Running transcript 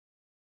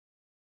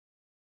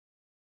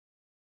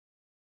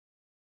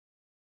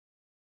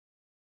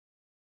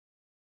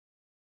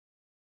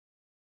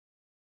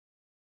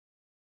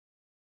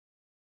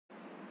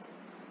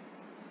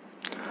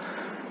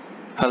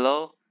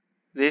Hello,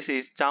 this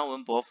is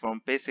Zhang Wenbo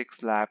from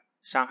Basics Lab,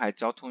 Shanghai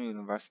Jiao Tong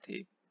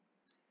University.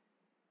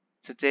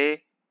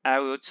 Today, I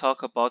will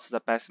talk about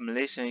the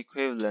Bisimulation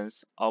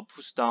Equivalence of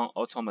Pushdown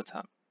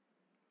Automata.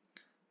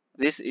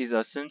 This is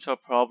a central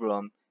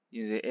problem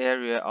in the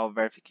area of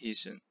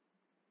verification.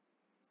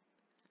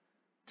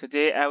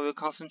 Today, I will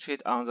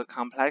concentrate on the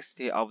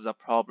complexity of the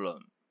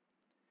problem.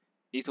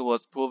 It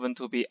was proven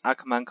to be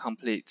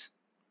Ackermann-Complete.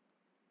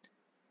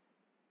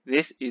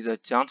 This is a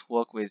joint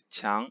work with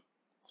Qiang,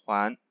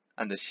 Huan,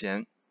 and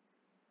Xian.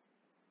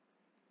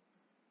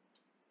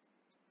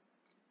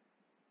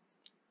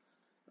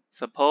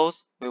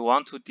 Suppose we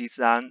want to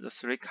design the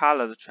three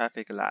colored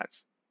traffic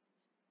lights: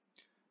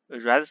 a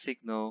red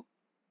signal,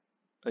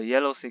 a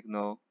yellow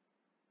signal,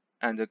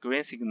 and a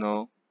green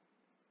signal,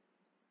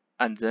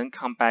 and then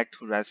come back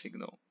to red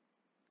signal.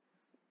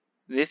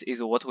 This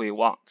is what we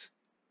want.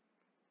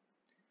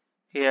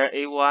 Here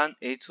A1,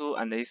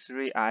 A2, and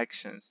A3 are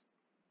actions.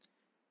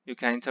 You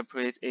can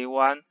interpret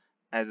A1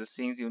 as the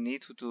things you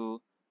need to do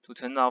to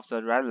turn off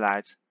the red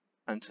light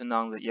and turn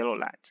on the yellow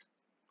light,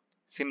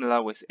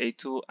 similar with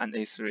A2 and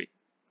A3.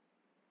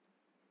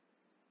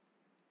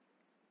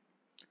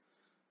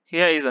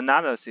 Here is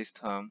another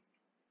system.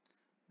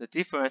 The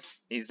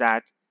difference is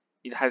that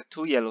it has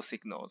two yellow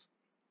signals.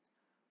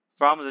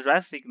 From the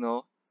red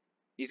signal,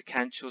 it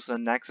can choose the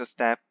next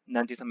step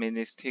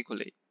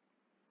non-deterministically.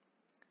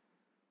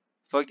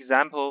 For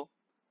example,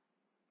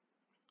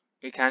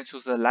 we can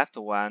choose the left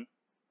one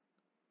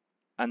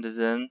and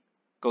then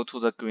go to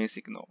the green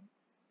signal.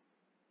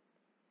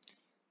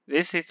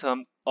 This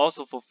system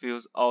also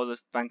fulfills all the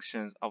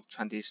functions of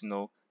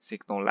traditional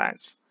signal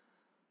lights.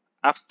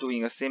 After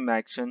doing a same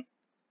action,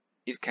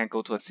 it can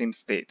go to a same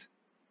state.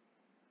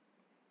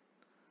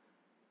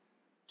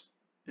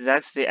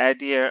 That's the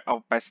idea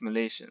of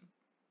bisimulation.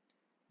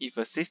 If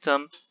a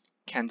system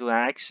can do an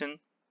action,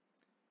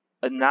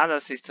 another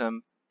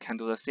system can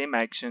do the same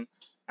action,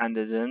 and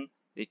then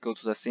they go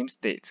to the same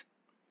state.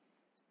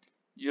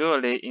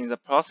 Usually, in the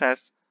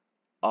process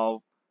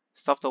of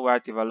software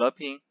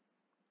developing,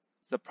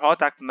 the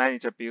product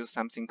manager builds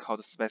something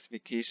called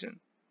specification.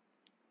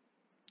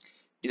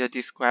 It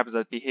describes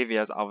the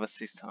behaviors of a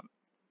system.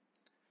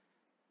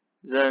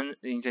 Then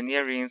the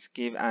engineers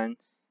give an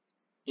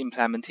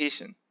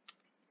implementation.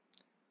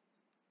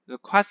 The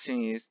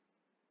question is,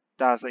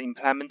 does the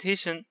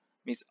implementation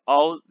meet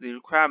all the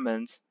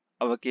requirements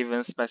of a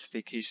given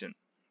specification?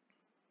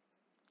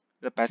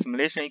 The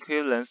Bisimulation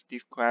Equivalence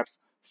describes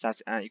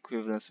such an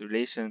equivalence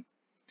relation.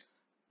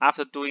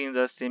 After doing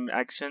the same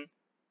action,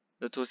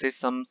 the two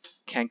systems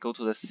can go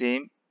to the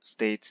same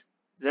state,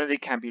 then they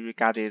can be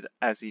regarded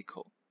as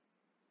equal.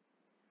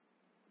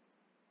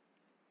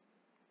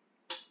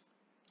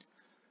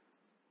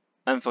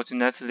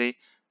 Unfortunately,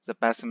 the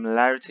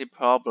bisimilarity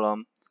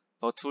problem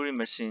for Turing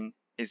machine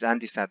is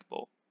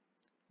undecidable,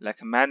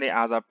 like many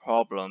other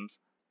problems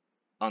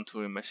on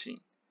Turing machine.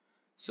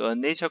 So a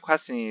nature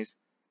question is,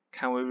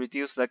 can we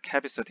reduce the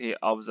capacity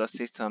of the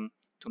system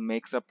to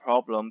make the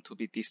problem to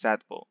be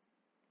decidable?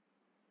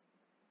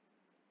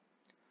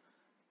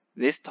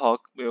 This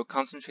talk will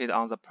concentrate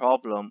on the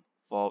problem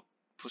for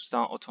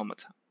Pushdown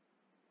Automata.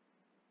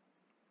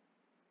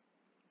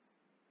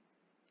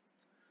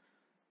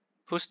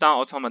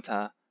 Pushdown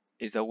Automata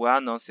is a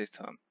well-known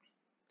system.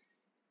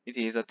 It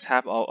is a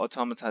type of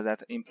automata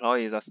that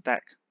employs a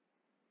stack.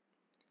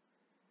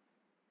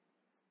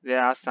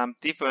 There are some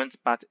different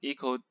but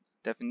equal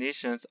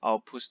definitions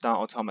of Pushdown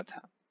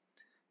Automata.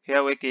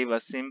 Here we give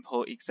a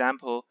simple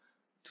example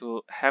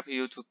to help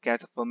you to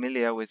get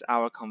familiar with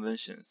our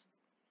conventions.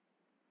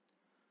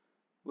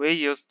 We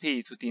use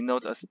P to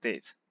denote a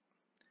state,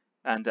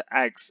 and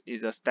X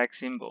is a stack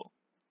symbol.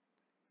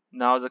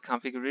 Now the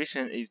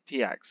configuration is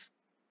Px.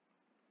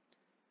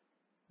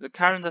 The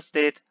current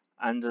state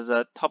and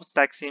the top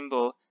stack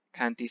symbol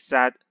can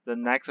decide the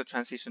next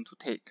transition to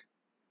take.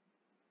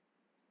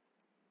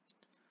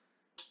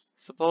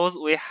 Suppose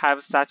we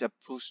have such a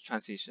push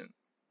transition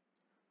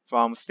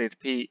from state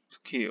P to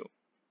Q.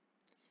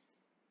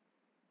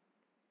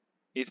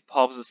 It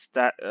pops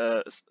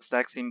the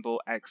stack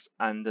symbol X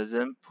and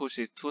then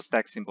pushes to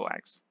stack symbol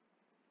X.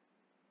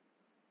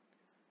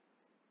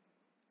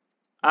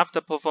 After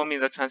performing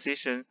the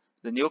transition,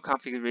 the new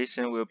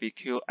configuration will be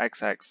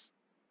QXX.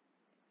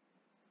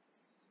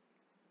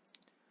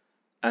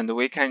 And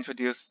we can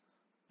introduce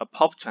a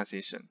pop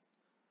transition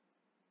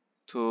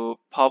to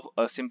pop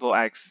a symbol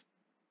X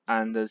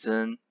and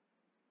then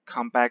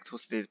come back to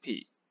state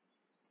P.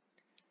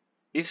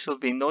 It should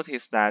be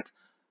noticed that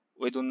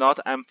we do not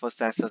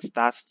emphasize the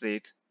start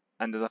state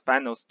and the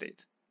final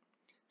state,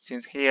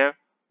 since here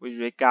we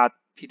regard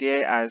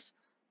PDA as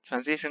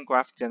transition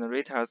graph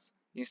generators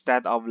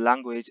instead of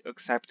language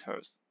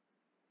acceptors.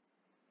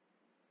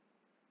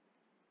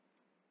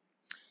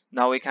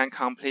 Now we can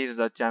complete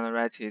the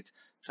generated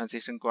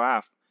transition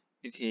graph.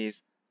 It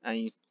is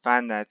an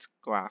infinite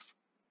graph.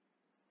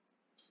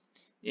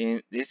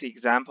 In this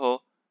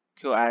example,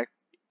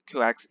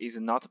 QX is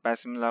not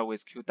bisimilar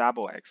with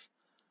QXX,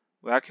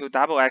 where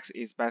QXX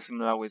is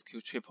bisimilar with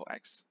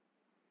QXXX.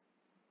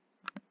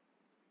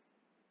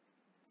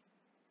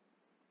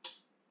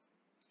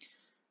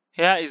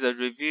 Here is a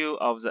review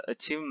of the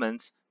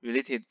achievements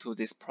related to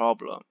this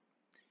problem.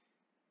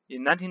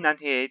 In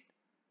 1998,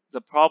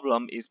 the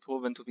problem is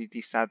proven to be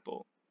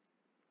decidable.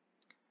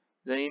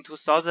 Then in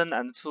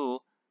 2002,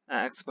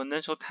 an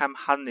exponential time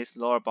hardness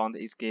lower bound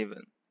is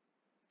given.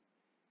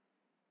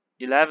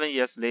 11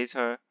 years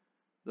later,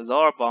 the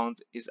lower bound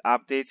is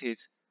updated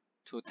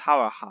to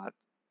tower hard,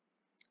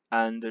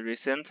 and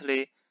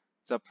recently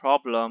the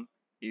problem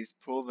is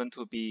proven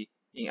to be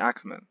in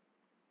Ackermann.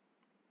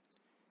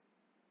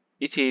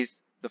 It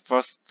is the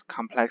first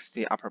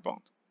complexity upper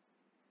bound.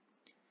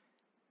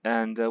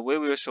 And we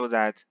will show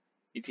that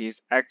it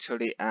is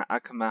actually an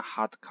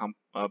Ackermann-hard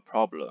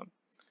problem.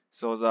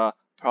 So the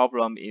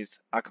problem is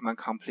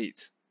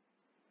Ackermann-complete.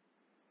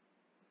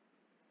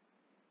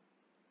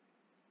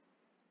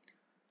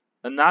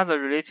 Another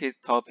related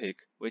topic,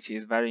 which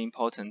is very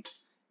important,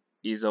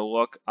 is a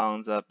work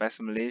on the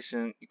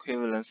Bisimulation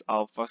Equivalence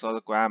of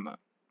first-order grammar.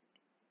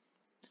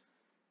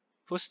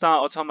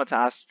 Pushdown automata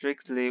are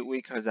strictly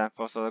weaker than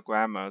first-order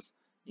grammars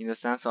in the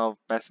sense of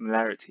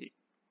bisimilarity.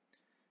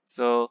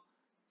 So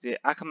the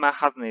Ackermann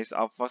hardness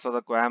of first-order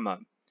grammar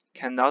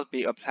cannot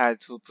be applied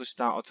to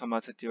pushdown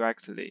automata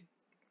directly.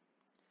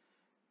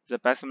 The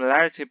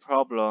bisimilarity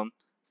problem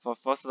for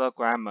first-order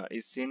grammar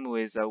is seen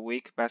with a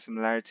weak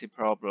bisimilarity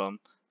problem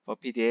for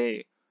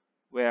PDA,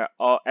 where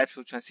all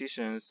absolute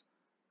transitions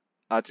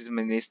are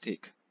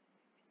deterministic.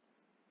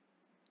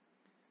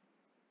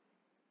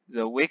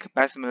 The weak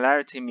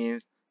bisimilarity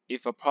means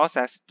if a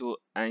process do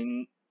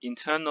an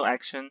internal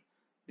action,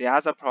 the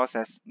other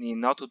process need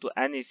not to do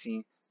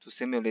anything to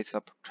simulate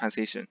the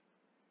transition.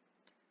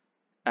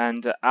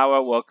 And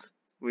our work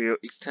will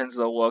extend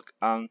the work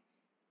on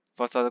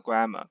first-order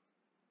grammar,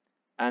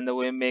 and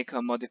we make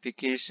a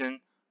modification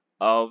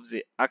of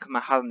the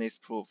Ackermann hardness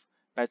proof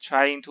by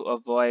trying to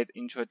avoid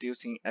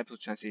introducing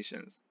absolute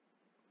transitions.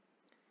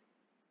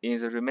 In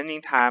the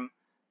remaining time,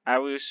 I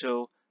will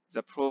show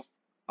the proof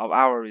of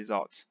our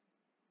result.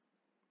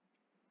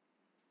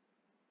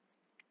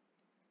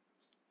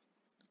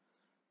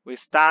 We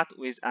start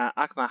with an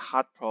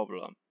Ackermann-hard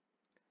problem.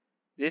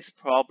 This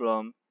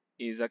problem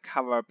is a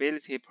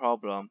coverability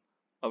problem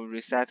of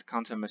reset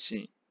counter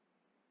machine.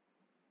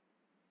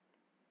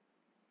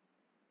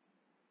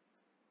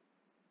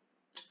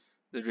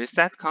 The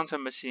reset counter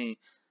machine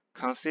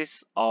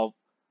consists of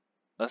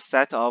a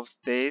set of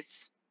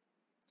states,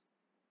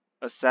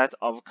 a set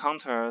of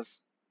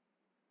counters,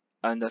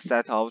 and a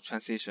set of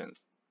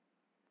transitions.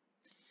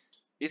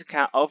 It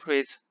can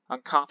operate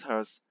on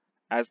counters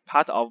as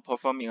part of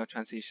performing a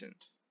transition.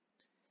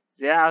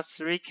 There are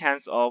three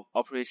kinds of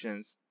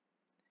operations: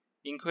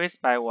 increase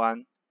by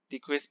 1,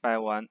 decrease by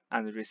 1,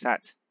 and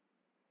reset.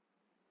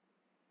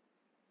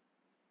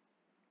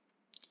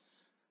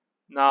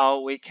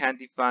 Now we can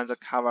define the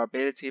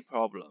coverability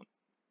problem.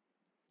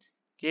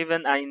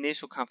 Given an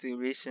initial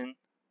configuration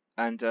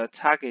and a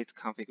target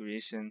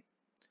configuration,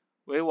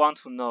 we want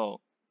to know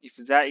if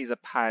there is a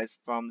path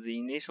from the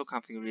initial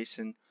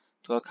configuration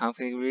to a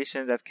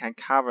configuration that can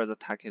cover the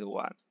target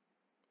one.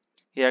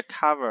 Here,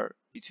 cover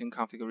between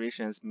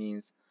configurations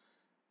means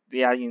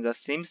they are in the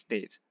same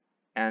state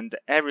and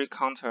every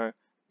counter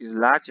is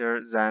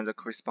larger than the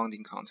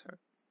corresponding counter.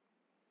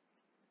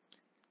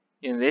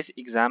 In this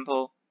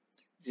example,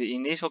 the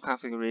initial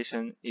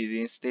configuration is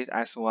in state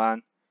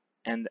S1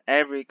 and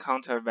every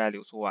counter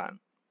value is 1.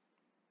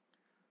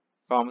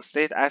 From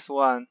state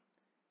S1,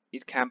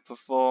 it can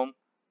perform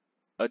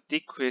a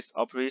decrease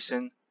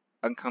operation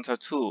on counter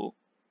 2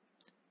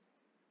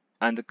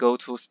 and go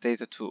to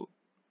state 2,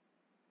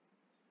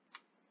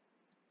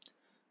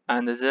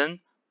 and then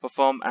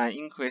perform an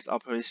increase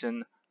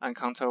operation on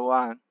counter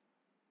 1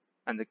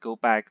 and go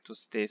back to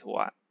state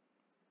 1.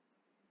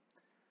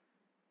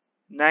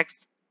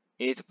 Next,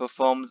 it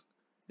performs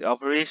the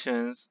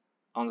operations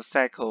on the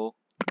cycle.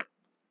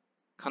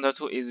 Counter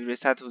 2 is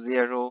reset to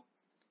 0,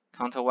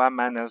 counter 1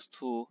 minus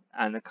 2,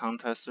 and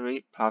counter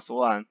 3 plus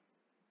 1,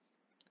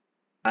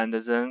 and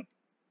then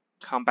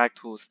come back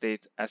to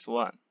state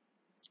S1.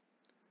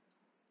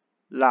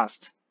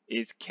 Last,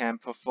 it can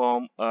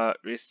perform a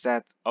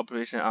reset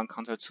operation on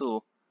counter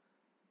 2,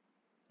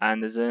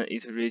 and then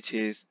it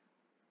reaches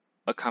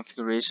a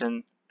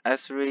configuration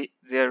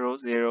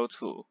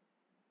S3002,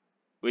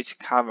 which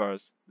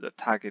covers the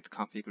target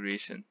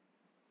configuration.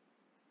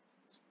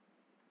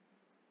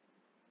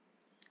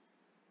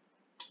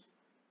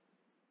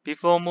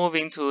 Before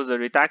moving to the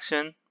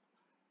reduction,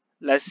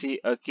 let's see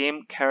a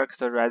game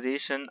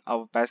characterization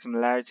of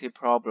bisimilarity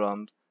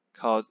problems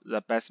called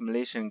the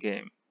bisimulation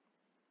game.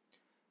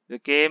 The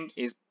game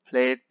is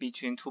played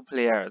between two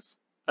players,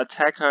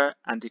 attacker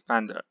and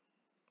defender.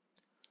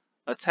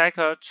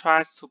 Attacker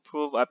tries to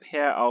prove a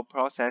pair of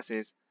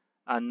processes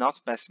are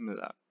not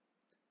bisimilar,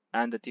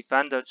 and the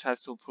defender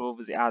tries to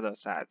prove the other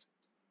side.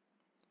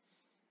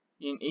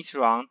 In each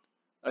round,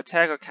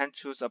 attacker can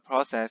choose a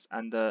process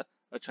and a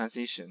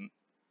transition,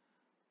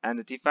 and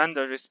the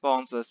defender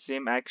responds the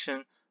same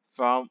action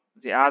from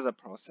the other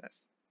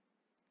process.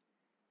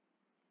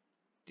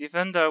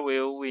 Defender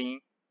will win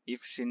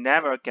if she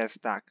never gets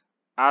stuck,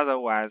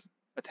 otherwise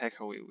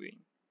attacker will win.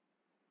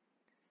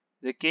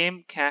 The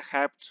game can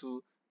help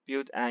to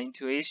build an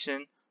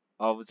intuition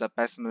of the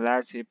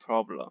bisimilarity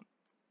problem.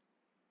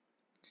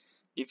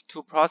 If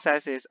two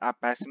processes are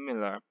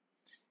bisimilar,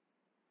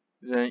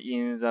 then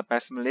in the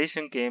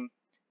bisimulation game,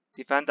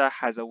 defender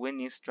has a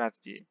winning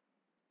strategy.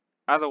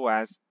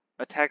 Otherwise,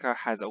 attacker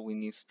has a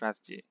winning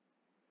strategy.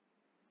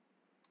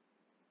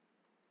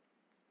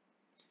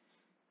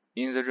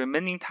 In the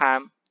remaining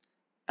time,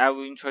 I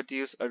will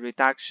introduce a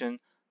reduction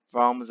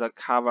from the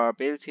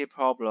coverability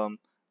problem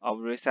of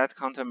reset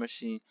counter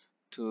machine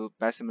to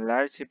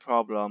bisimilarity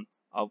problem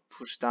of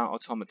pushdown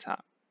automata.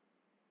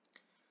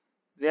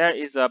 There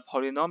is a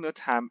polynomial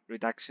time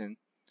reduction.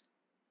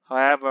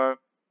 However,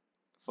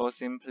 for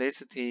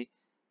simplicity,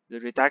 the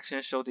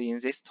reduction showed in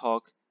this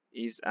talk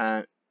is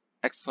an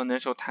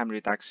exponential time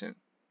reduction.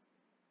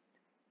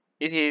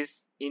 It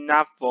is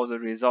enough for the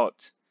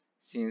result,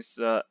 since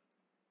the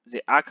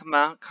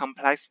Ackermann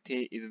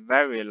complexity is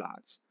very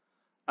large,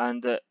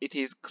 and it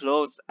is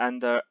closed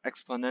under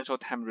exponential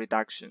time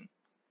reduction.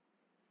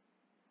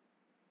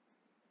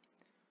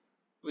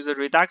 With the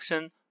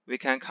reduction, we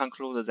can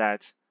conclude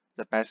that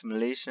the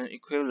Bisimulation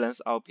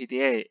Equivalence of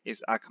PDA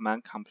is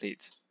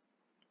Ackermann-Complete.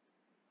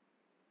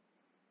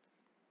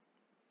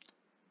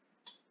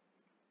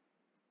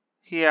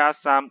 Here are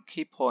some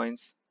key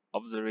points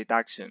of the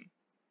reduction.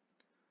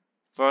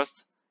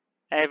 First,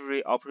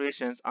 every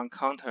operations on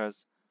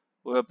counters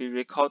will be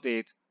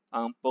recorded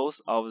on both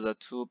of the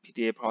two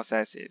PDA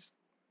processes.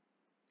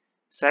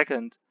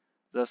 Second,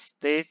 the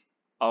state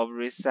of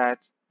reset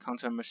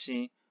counter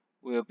machine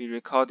will be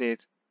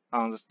recorded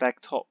on the stack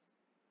top.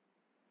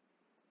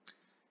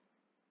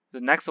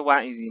 The next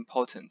one is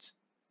important.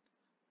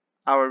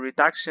 Our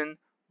reduction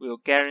will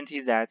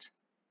guarantee that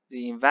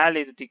the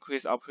invalid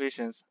decrease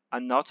operations are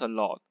not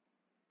allowed.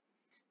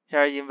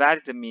 Here,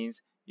 invalid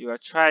means you are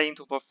trying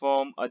to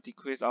perform a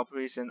decrease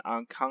operation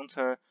on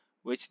counter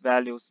which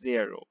values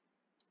 0.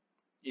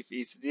 If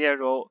it's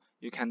 0,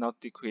 you cannot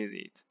decrease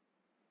it.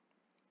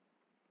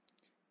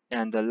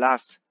 And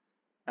last,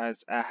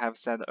 as I have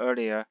said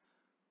earlier,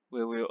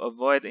 we will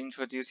avoid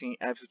introducing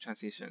F2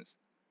 transitions.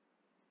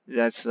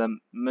 That's the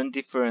main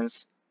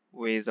difference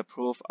with the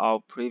proof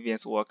of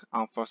previous work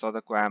on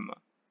first-order grammar.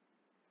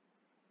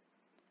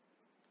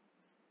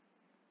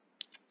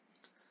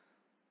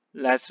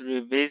 Let's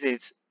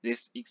revisit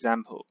this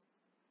example.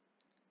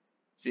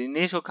 The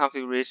initial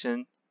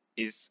configuration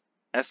is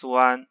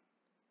S1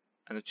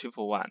 and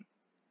 111.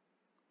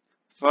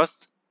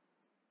 First,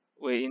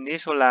 we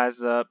initialize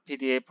the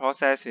PDA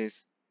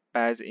processes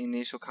by the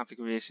initial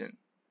configuration.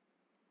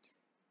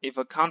 If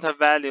a counter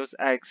values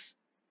X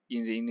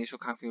in the initial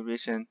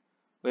configuration,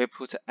 we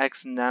put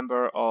X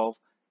number of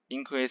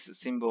increase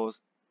symbols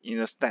in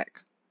the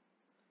stack.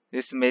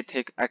 This may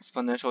take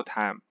exponential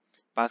time,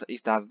 but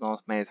it does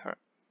not matter.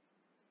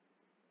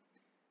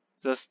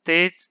 The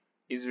state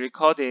is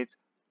recorded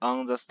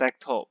on the stack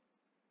top.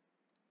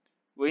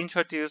 We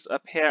introduce a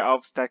pair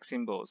of stack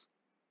symbols.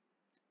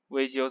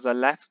 We use a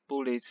left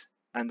bullet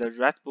and a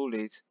right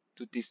bullet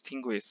to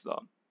distinguish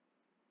them.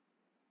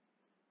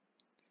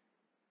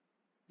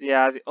 They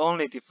are the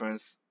only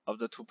difference of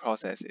the two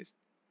processes.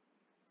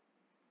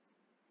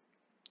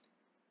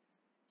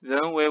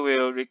 Then we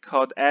will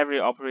record every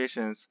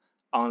operations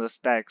on the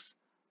stacks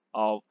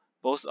of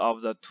both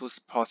of the two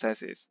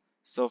processes.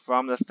 So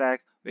from the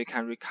stack, we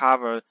can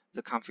recover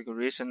the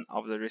configuration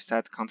of the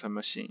reset counter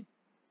machine.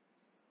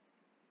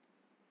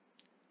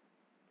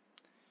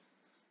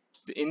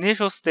 The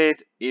initial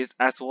state is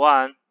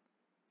S1.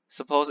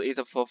 Suppose it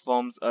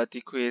performs a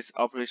decrease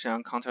operation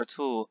on counter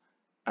 2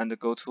 and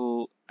go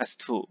to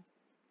S2.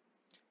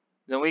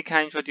 Then we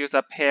can introduce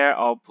a pair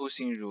of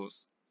pushing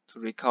rules to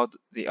record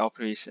the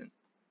operation.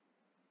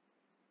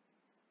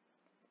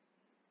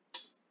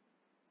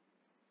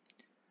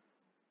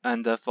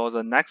 And for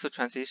the next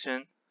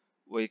transition,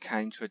 we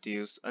can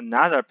introduce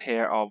another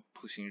pair of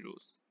pushing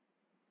rules.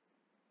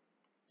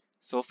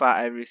 So far,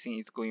 everything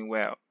is going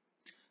well.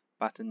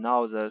 But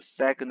now the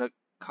second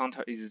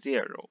counter is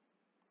 0.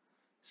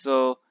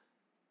 So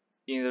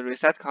in the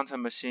reset counter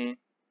machine,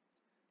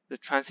 the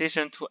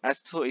transition to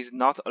S2 is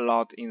not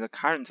allowed in the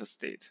current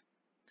state,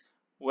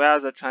 where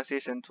the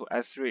transition to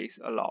S3 is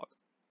allowed.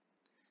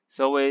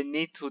 So we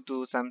need to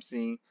do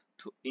something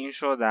to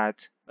ensure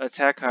that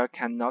attacker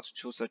cannot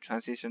choose a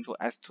transition to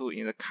S2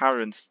 in the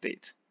current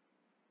state.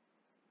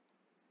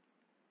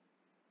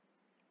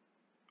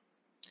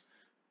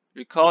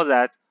 Recall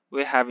that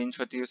we have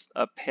introduced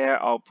a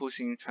pair of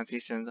pushing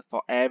transitions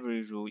for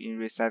every rule in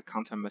reset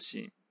counter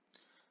machine,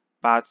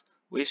 but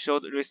we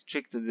should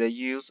restrict the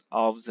use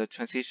of the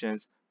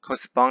transitions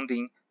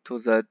corresponding to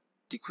the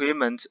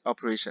decrement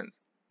operations.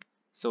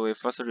 So we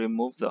first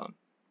remove them.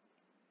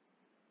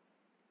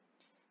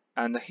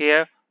 And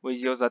here we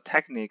use a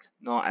technique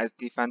known as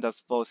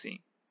defender's forcing.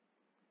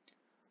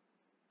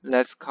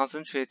 Let's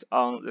concentrate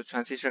on the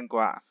transition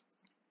graph.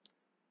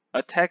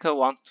 Attacker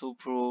wants to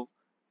prove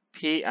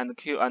P and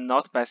Q are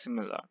not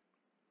bisimilar.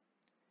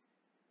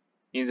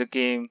 In the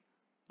game,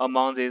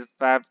 among these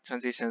 5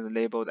 transitions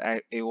labeled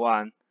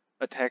A1,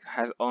 attacker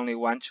has only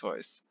one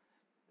choice.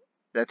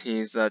 that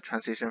is a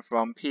transition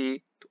from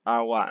P to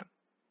R1.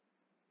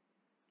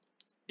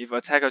 If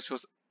attacker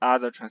chooses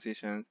other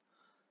transitions,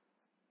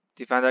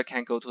 defender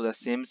can go to the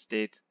same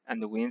state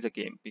and win the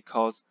game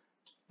because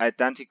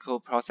identical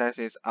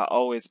processes are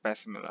always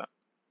bisimilar.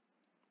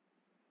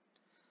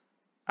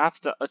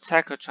 After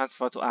attacker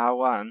transfer to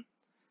R1,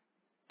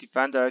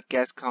 defender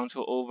gets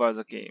control over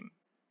the game.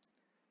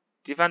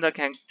 Defender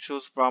can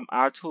choose from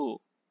R2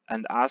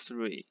 and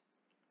R3.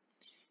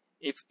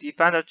 If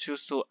defender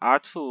chooses to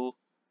R2,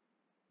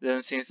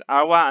 then since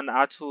R1 and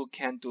R2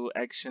 can do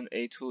action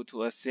A2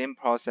 to a same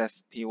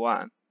process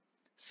P1,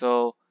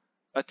 so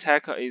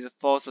attacker is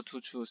forced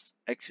to choose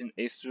action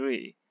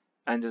A3,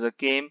 and the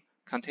game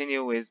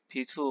continues with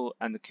P2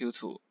 and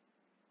Q2.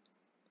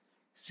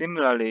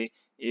 Similarly,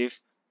 if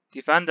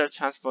defender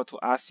transfer to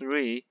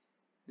R3,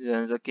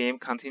 then the game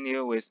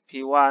continues with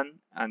P1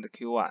 and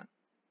Q1.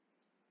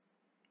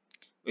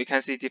 We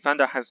can see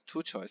defender has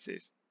two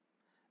choices,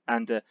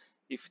 and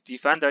if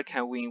defender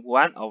can win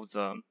one of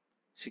them,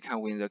 she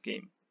can win the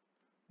game.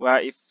 Where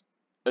if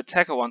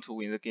attacker wants to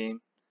win the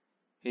game,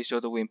 he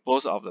should win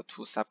both of the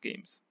two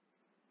subgames.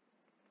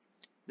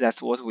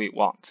 That's what we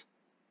want.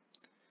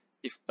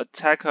 If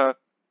attacker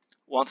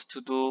wants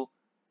to do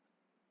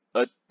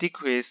a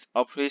decrease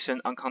operation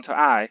on counter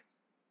I,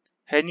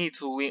 he needs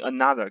to win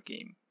another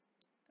game.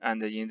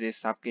 And in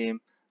this subgame,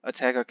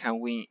 attacker can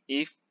win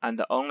if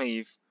and only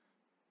if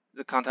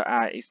the counter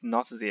I is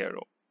not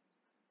 0.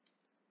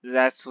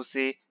 That's to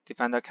say,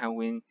 defender can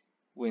win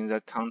when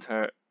the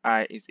counter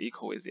I is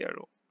equal with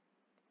 0.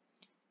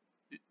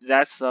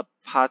 That's a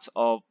part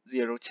of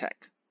zero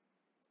check.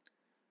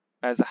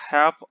 By the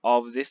help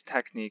of this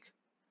technique,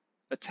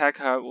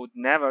 attacker would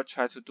never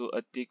try to do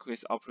a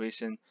decrease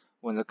operation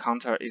when the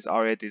counter is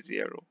already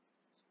 0.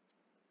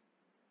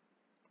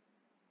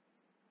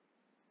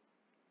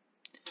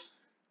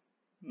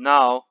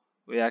 Now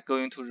we are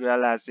going to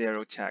realize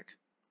zero check.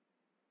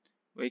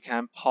 We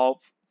can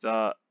pop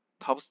the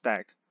top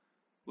stack,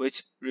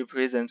 which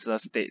represents the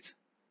state.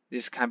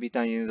 This can be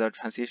done in the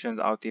transitions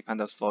of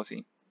defender's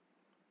forcing.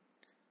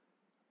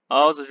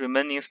 All the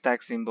remaining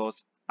stack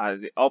symbols are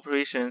the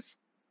operations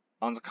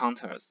on the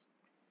counters.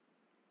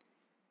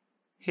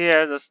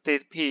 Here, the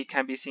state P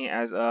can be seen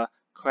as a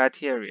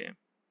criterion.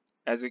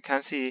 As we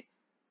can see,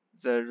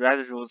 the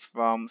red rules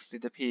from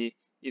state P,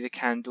 it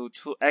can do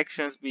 2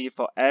 actions B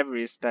for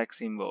every stack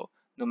symbol,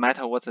 no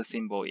matter what the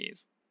symbol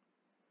is.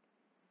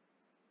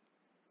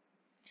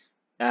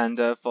 And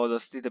for the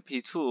state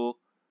P2,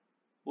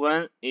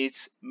 when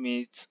it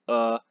meets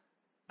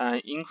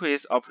an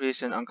increase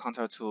operation on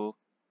counter 2,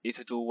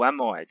 it do one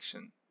more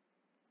action.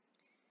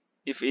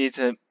 If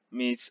it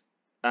meets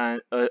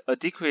a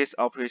decrease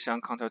operation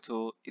on counter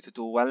 2, it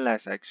do one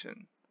less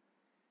action.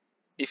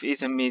 If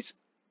it meets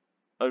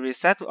a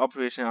reset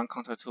operation on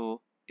counter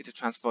 2, it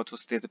transfers to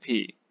state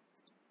P.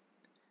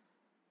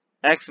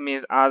 X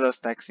means other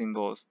stack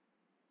symbols.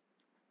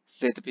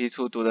 State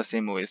P2 do the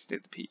same with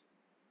state P.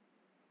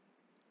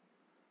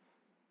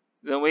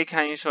 Then we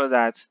can ensure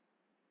that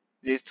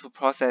these two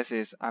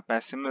processes are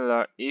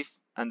bisimilar if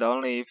and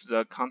only if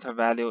the counter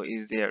value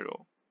is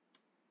 0.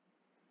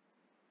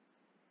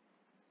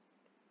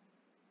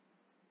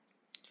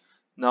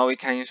 Now we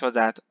can ensure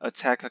that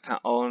attacker can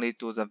only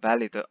do the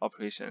valid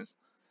operations.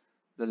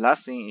 The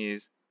last thing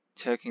is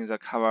checking the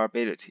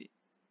coverability.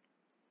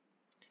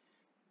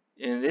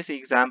 In this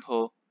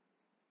example,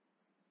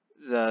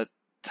 the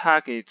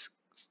target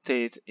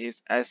state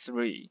is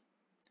S3.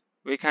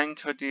 We can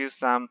introduce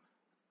some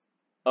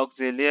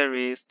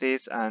auxiliary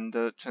states and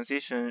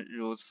transition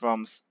rules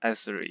from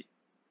S3.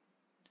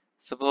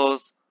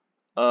 Suppose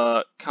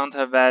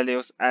counter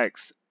values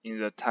X in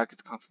the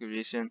target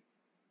configuration.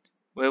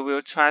 We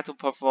will try to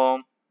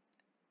perform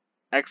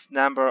X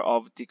number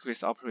of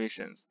decrease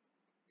operations.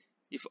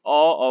 If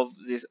all of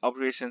these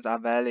operations are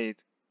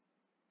valid,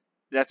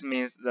 that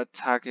means the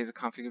target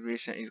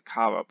configuration is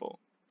coverable.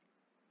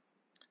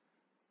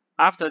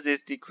 After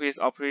these decrease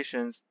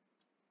operations,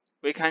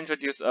 we can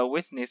introduce a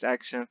witness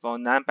action for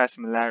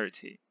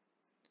non-bisimilarity.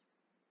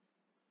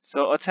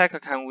 So attacker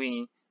can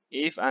win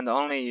if and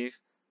only if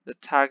the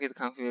target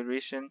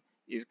configuration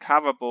is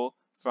coverable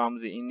from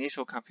the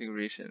initial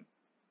configuration.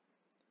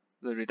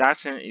 The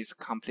reduction is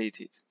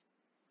completed.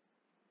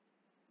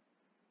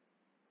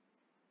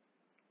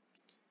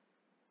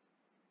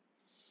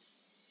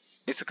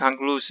 Its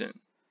conclusion.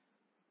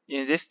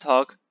 In this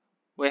talk,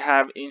 we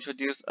have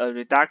introduced a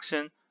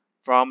reduction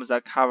from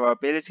the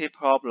coverability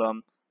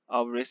problem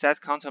of reset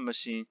counter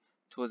machine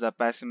to the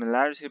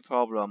bisimilarity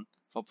problem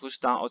for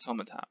pushdown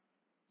automata.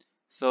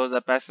 So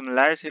the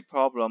bisimilarity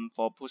problem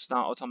for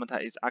pushdown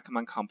automata is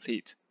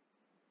Ackermann-Complete.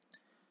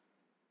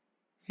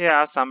 Here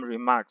are some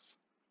remarks.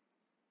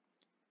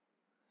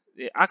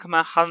 The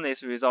Ackermann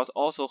hardness result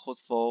also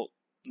holds for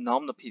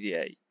normed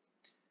PDA.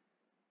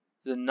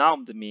 The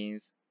normed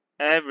means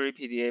every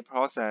PDA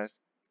process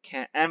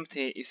can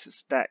empty its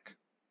stack.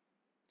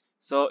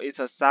 So it's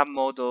a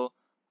submodel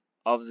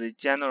of the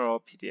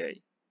general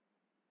PDA.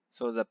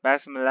 So the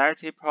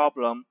bisimilarity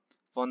problem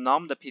for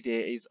normed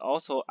PDA is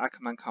also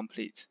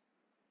Ackermann-Complete.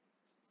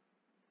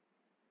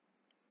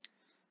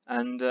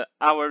 And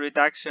our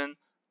reduction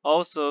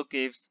also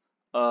gives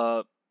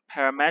a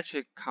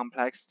parametric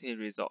complexity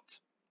result.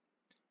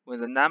 When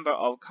the number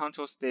of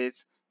control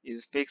states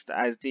is fixed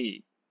as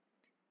D,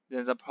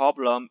 then the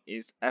problem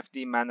is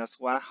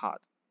FD-1 hard.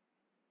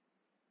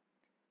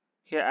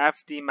 Here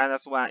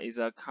FD-1 is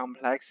a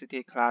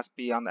complexity class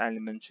beyond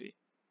elementary.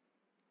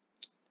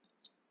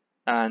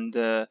 And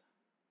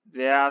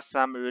there are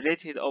some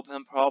related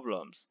open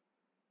problems.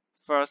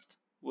 First,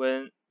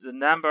 when the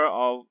number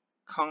of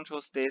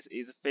control states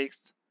is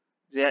fixed,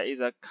 there is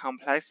a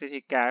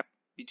complexity gap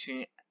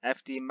between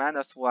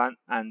FD-1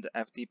 and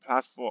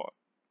FD+4.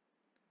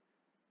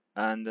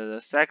 And the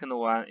second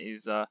one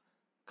is the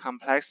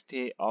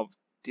complexity of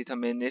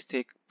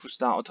deterministic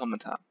pushdown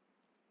automata.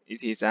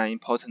 It is an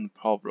important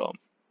problem.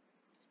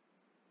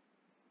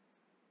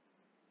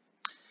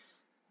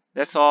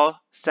 That's all.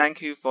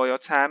 Thank you for your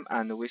time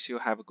and wish you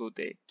have a good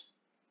day.